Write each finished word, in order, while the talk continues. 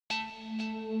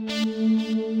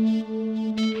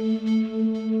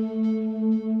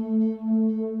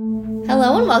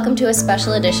Hello and welcome to a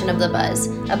special edition of The Buzz,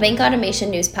 a Bank Automation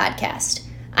News podcast.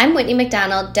 I'm Whitney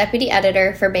McDonald, Deputy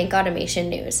Editor for Bank Automation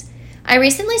News. I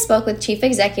recently spoke with Chief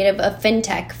Executive of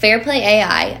fintech Fairplay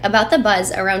AI about the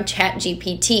buzz around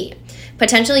ChatGPT,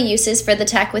 potential uses for the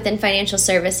tech within financial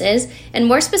services, and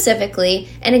more specifically,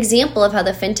 an example of how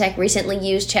the fintech recently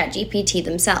used ChatGPT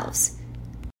themselves.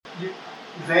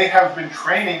 They have been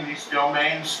training these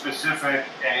domain-specific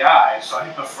AIs. So I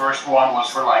think the first one was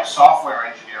for software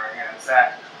engineering. And in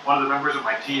fact, one of the members of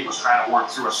my team was trying to work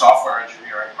through a software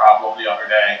engineering problem the other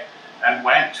day and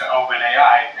went to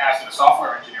OpenAI, asked it a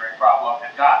software engineering problem,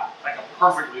 and got a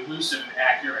perfectly lucid and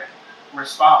accurate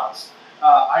response.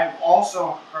 I've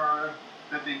also heard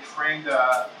that they trained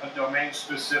a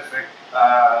domain-specific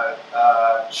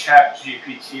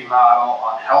ChatGPT model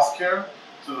on healthcare.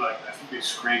 So I think they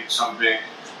scraped some big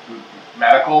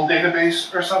medical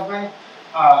database or something.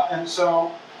 And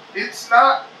so it's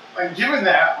not, given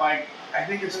that, I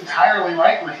think it's entirely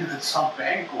likely that some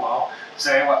bank will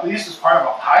say, well, at least as part of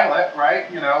a pilot,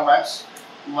 right?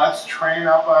 Let's train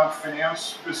up a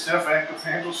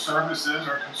financial services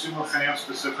or consumer finance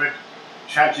specific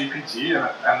ChatGPT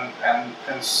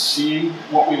and see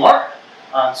what we learn,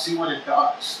 see what it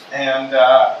does. And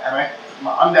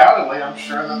undoubtedly, I'm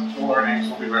sure that the learnings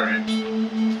will be very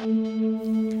interesting.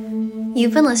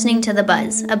 You've been listening to The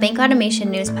Buzz, a Bank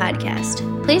Automation News podcast.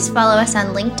 Please follow us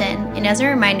on LinkedIn, and as a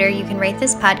reminder, you can rate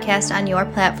this podcast on your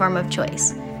platform of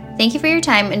choice. Thank you for your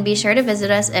time, and be sure to visit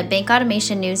us at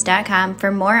bankautomationnews.com for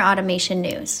more automation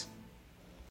news.